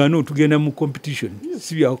mbona mugano tugenda mu competition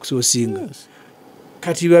sibya okusosinga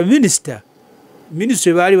kati ba minister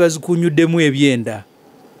bali bazikunyuddemu ebyenda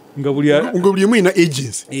nga buli mu ina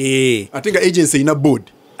agency ate nga agency ina board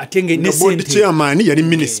ate nga ne board chairman yali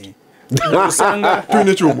minister usanga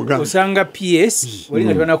tuine kyomuganda usanga PS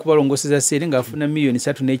walinga twana kubalongoseza sere nga afuna milioni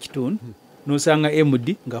 3 n'ekitundu nosanga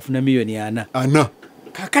MD nga afuna milioni 4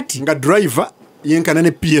 kakati nga driver yenkana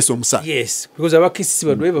ne PS omusa yes because abakisi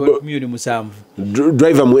ba driver ba milioni 7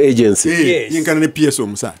 driver mu agency yenkana ne PS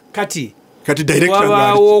omusa kati director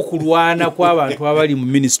wabawo kulwana kw'abantu abali mu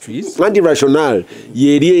ministries anti rational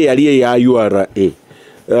yali ya URA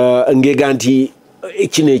ngega nti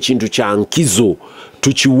ekine ekintu kyankizo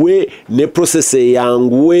tuchiwe ne process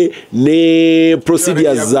yanguwe ne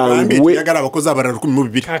procedures zanguwe yagala abakozi abalala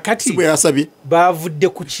 12 kakati sibwe yasabi bavudde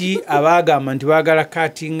kuki abagamba nti bagala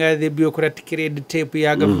cutting the bureaucratic red tape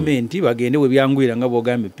ya government bagende we byangwira nga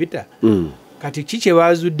bogambe Peter kati kiche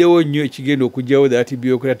bazuddewo nnyo ekigendo okujjawo that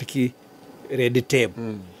bureaucratic red tape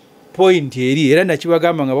point eri era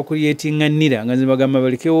nakibagamba nga bakuliyetinganira nga nzibagamba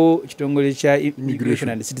balikewo kitongole kya immigration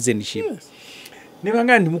and citizenship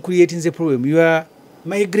nebanga ndi mukuliyetinze problem you are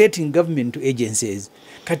migrating government to agencies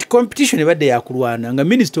kati competition ebadde yakulwana nga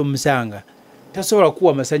minister omusanga tasobola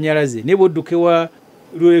kuwa masanyalaze neboddukewa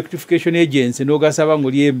electrification agency n'ogasaba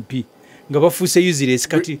ng'oli MP nga bafuuse useless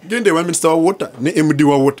kati gende wa minister wa water ne MD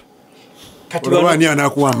wa water kati bani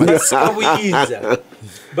anakuwama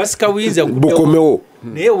basika wiza bukomewo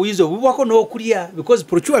naye wizo bubwako n'okulya because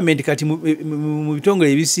procurement kati mu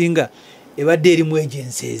bitongole ebisinga ebadde eri mu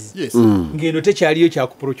agencies ngendo tekyaliyo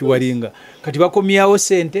kyakuprocuringa kati bakomyawo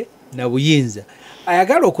sente na buyinza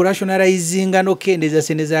ayagala okurationalizinga n'okendeza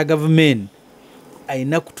sente za government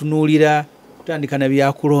ayina kutunuulira kutandika na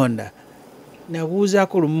byakulonda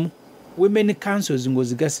nabuuzaako lumu women councils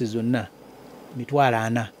ng'ozigase zonna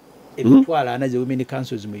 40 emitwalo ze women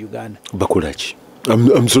councils mu Uganda bakolaki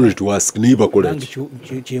I'm sorry to ask ni bakolaki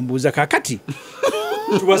kyembuuza kakati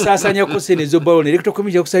tubasasanya ko senezo balone electoral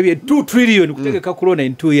commission kusabye 2 trillion kutegeka corona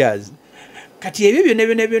in 2 years kati ebyo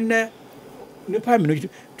byonna ne pamino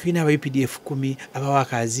twina aba UPDF 10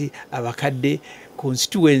 abawakazi abakadde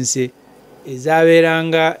constituency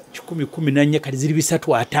ezaberanga 10 kati ziri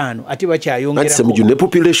 3-5 ati bakyayongera ati Ssemujju ne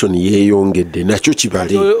population yeyongedde nakyo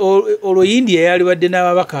kibale olo India yali badde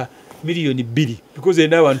n'ababaka milioni 2 because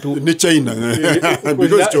ena abantu ne China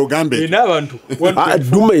because chogambe ena abantu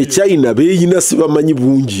duma e China beyina sibamanyi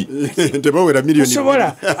bungi tebawera milioni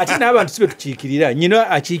sobola ati n'abantu sibe tukiikirira nyino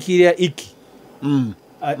akiikirira iki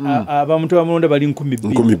abamuntu bamulonda bali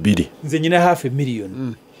 12 nze nyina half a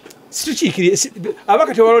million situkiikirira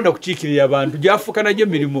abakati walonda kukiikirira abantu gyafuka najyo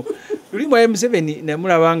milimo lulimu ya M7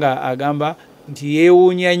 namulabanga agamba nti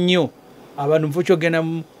yeewuunya nnyo abantu mfucho gena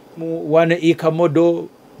mu 1 acre model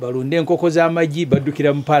balunde enkoko z'amagi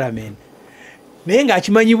baddukira mu parliament naye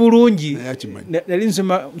ng'akimanyi bulungi nali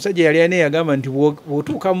nsoma musajja yali ane yagamba nti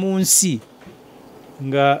bw'otuuka mu nsi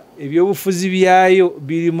nga ebyobufuzi byayo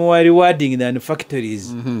biri more rewarding than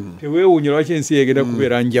factories teweewuunya lwaki ensi yegenda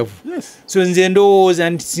kubeera njavu so nze ndowooza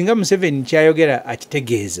nti singa Museveni kyayogera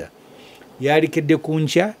akitegeeza yalikedde ku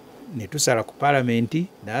nkya ne tusala ku parliament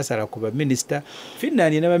n'asala ku baminisita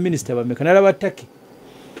Finland n'abaminisita bameka n'alaba Turkey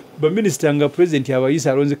baminisita nga president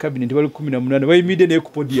abayisa alonze cabinet bali 18 bayimide ne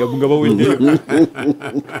ku podium nga bawendeyo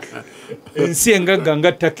ensi engaga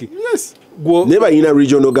nga Turkey neba ina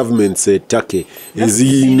regional governments Turkey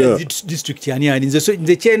ezina district yani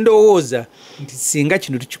nze kyendowooza nti singa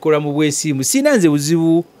kino tukikola mu bwesimu sina nze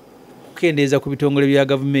buzibu kukendeeza ku bitongole bya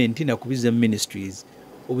government na kubiza ministries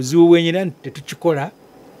obuzibu bwenyina tetukikola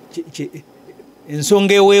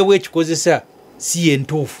ensonga eweebwe ekikozesa si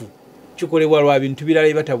entuufu kikolebwa lwa bintu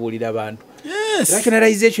birala batabuulira abantu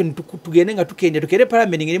rationalization tugende nga tukere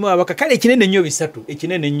parliament ngirimu abaka kale ekinene nnyo bisatu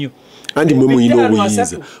ekinene nnyo andi mwe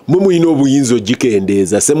muyina obuyinza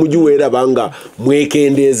ogikendeeza Ssemujju weerabanga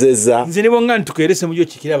mwekendeezezza nze ne bonga ntukere Ssemujju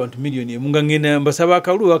kikira abantu miliyoni emu nga ngenda mbasaba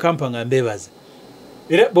akalulu bakampanga mbebaza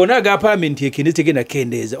era bona aga parliament ekende tegenda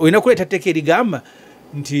kendeeza olina kuleeta tteeka erigamba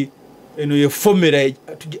nti eno ye formula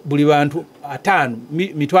buli bantu 5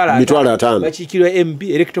 mitwala 5 bakiikirwa MP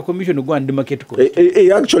electoral commission gwandi market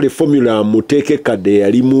committee actually formula muteeke kadde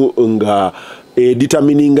yalimu nga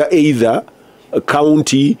determining either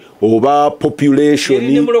county oba population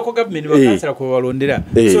ni muloko government bakansala ko balondera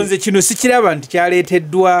so nze kino sikiraba nti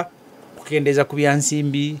kyaleeteddwa kukendeeza ku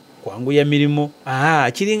byansimbi kwangu ya milimo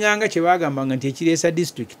kiringanga kye bagambanga nti ekiresa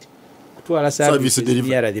district kutwala service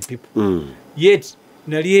near the people yet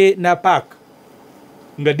naliye na park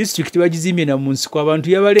nga district bagizimbye na munsi kwa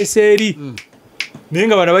abantu yabalese eri naye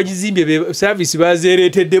nga bana bagizimbye service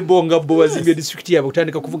bazeereetedde bonga bo bazimbye district yabo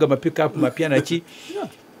kutandika kuvuga ma pick up mapiana ki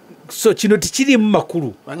so kino tikiri mu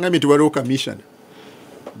makulu bangamye waliwo commission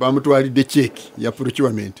bamutwalidde check ya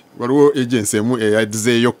procurement waliwo agency emu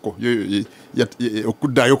eyadizeeyoko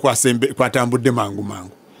okuddayo kwatambudde mangu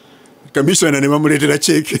commissioner ne bamuleetera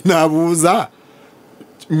check n'abuuza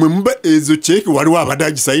mwemba ezo check waliwo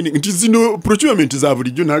abadaji signing nti zino procurement za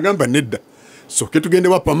bulijjo n'agamba nedda so ketugende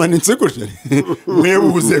wa permanent secretary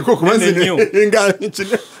mwebuuzeeko kubazine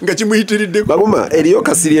nga kimuyitiridde bagoma eriyo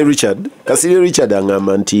Kasirye Richard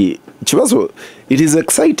angamba nti kibazo it is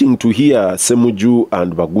exciting to hear Ssemujju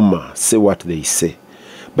and Baguma say what they say,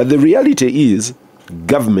 but the reality is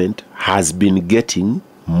government has been getting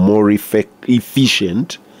more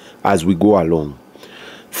efficient as we go along.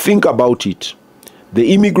 Think about it.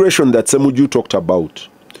 The immigration that Ssemujju talked about,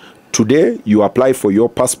 today you apply for your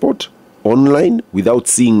passport online without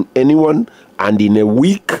seeing anyone, and in a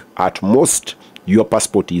week at most your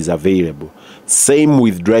passport is available. Same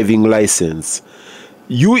with driving license.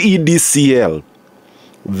 UEDCL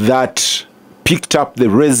that picked up the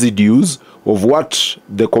residues of what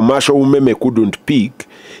the commercial umeme couldn't pick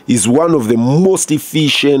is one of the most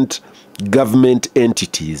efficient government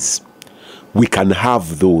entities. We can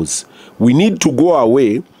have those. We need to go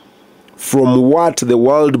away from what the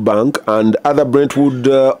World Bank and other Brentwood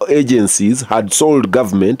agencies had sold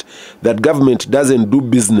government, that government doesn't do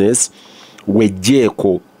business with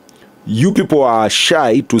JECO. You people are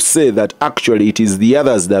shy to say that actually it is the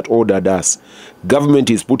others that ordered us. Government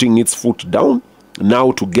is putting its foot down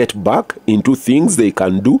now to get back into things they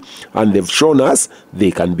can do, and they've shown us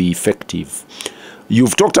they can be effective.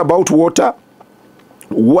 You've talked about water.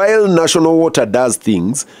 While National Water does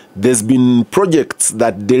things, there's been projects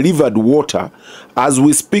that delivered water. As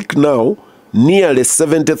we speak now, nearly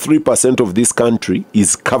 73% of this country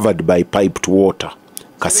is covered by piped water.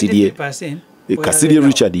 Kasirye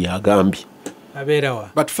Richard yagambye.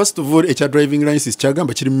 But first of all, HR driving license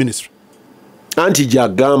kyagamba kiri ministry. Anti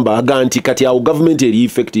jagamba aganti kati awo government eri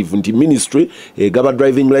effective nti ministry egaba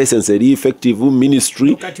driving license eri effective,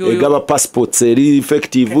 ministry egaba passports eri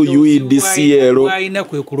effective, UEDCL ayina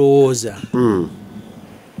kwe kulowooza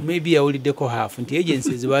maybe yawuliddeko half nti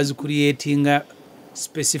agencies bazi creatinga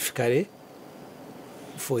specifically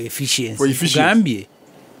for efficiency. Gambye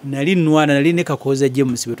nali nwana nali ne Kakoza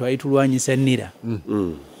James bwe twayitulwanyisa nira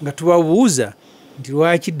nga tubabuuza nti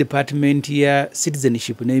lwaki department ya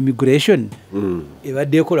citizenship na immigration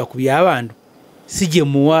ebadde ekola ku by'abantu sije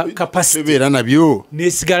muwa capacity beera nabyo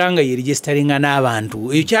nesigala nga ye registeringa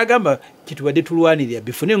n'abantu ekyo kyagamba kitubadde tulwanirira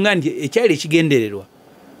bifune ngandi ekyali ekigendererwa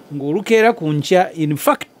ng'olukeera ku nkya. In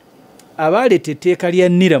fact abaleeta etteeka lya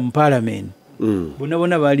nira mu parliament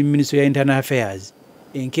bonna baali ministry ya internal affairs,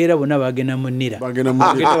 enkeera bonna bagenda mu nira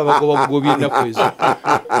bagoba bugobya ennaku ezo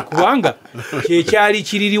kubanga kyekyali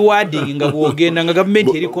kiriri warding nga bwogenda nga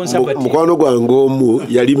gavumenti eri conservative. Mukwano gwange omu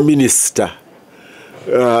yali minisita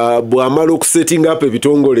bw'amala okusettinga up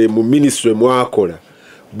ebitongole mu ministry mwakola,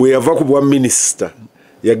 bwe yava ku bwa minisita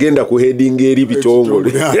yagenda ku heading eri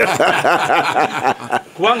bitongole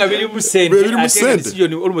kubanga biri mu sente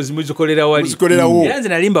siyo almost muzikolera wali. Era nze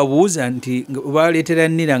nali mbabuuza nti baleetera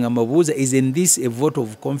nnira nga mbabuuza, isn't this a vote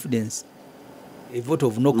of confidence, a vote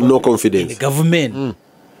of no confidence in the government?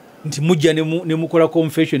 Nti mujja ne mukola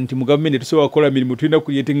confession nti mu government tusobola kukola mirimu tulina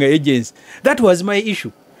creating agency. That was my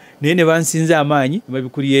issue. Nene bansinza amaanyi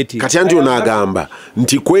babikurieti kati anti onagamba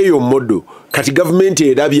nti kweyo modo kati government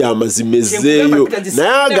erabya amazimezeeyo naye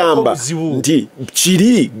agamba nti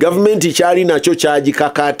kiri government kyali nakyo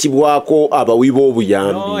kyagikakatibwako abawiba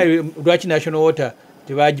obuyambi. Lwaki National Water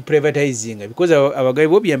tebaji privatizing? Because abagabi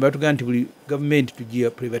b'obuyambi batugamba nti buli government tugiya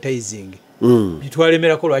privatizing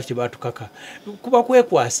bitwalemerako lwaki tebatukaka kuba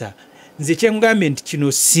kwekwasa. nze kyengambye nti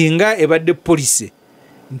kino singa ebadde policy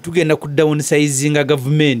ntugenda ku downsizinga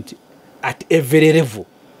government at every level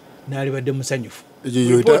nalibadde musanyufu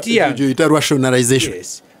yoyita rationalization.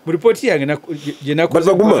 Mu report yange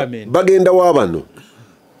jenakoze bagenda wabano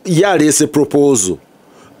yaleese proposal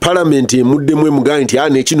parliament emuddemu emugaye nti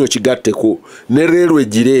nekino kigatteko ne railway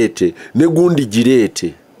gireete ne gundi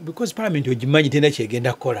gireete because parliament ogimanyi tena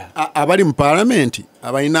kyegenda kukola. Abali mu parliament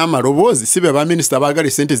abalina amaloboozi si be baminisita baagala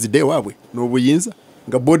sente zidde waabwe n'obuyinza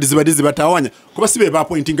nga board zibadde zibatawanya kuba si be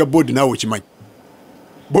bappointinga board naawe okimanyi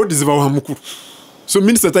board zibawa mukulu. So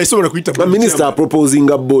minister taisobola kuyita minister proposing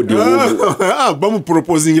a board bamu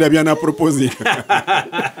proposing la byana proposing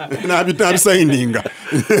na signing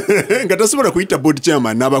nga tasobola kuyita board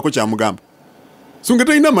chairman nabako kya mugamba so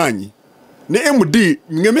ngata ina manyi ne MD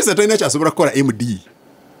ngemesa taina kyasobola kola MD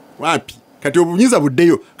wapi kati obunyiza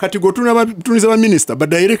buddeyo kati gotuniza ba minister ba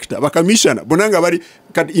director ba commissioner bonanga bali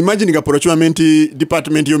kati imagine ga procurement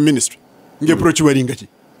department yo ministry nge procurement ngaki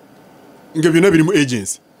nge bina biri mu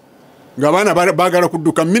agency ngabana bagala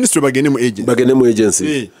kudduka ministry bagene mu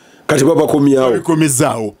agency kati baba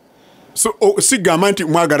komyao so sigama nti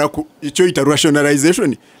mwagala ku ekyo ita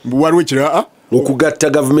rationalization mbuwalwe kira okugatta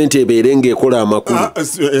government eberenge ekola amakulu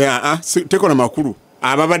tekola makulu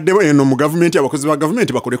ababadde eno mu government abakozi ba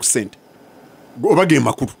government bakole ku sente obage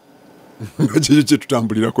makulu nakyo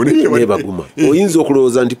tutambulirako nebaguma oyinza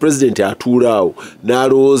okulowooza nti president atuulaawo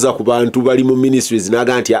n'alowooza ku bantu bali mu ministries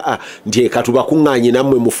naga nti nti katubakuŋŋaanye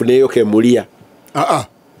nammwe mufuneyo kemulya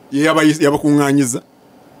yabakuŋŋaanyiza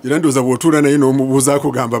era ndowooza bw'otuula naye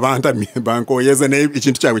n'omubuuzaako gamba bantamye bankoyeza naye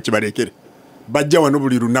ekintu kyabwe kibalekere bajja wano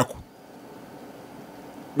buli lunaku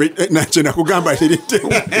nakyo nakugamba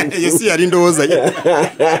yesi yali ndowooza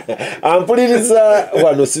ampuliriza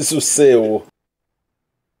wano sisusseewo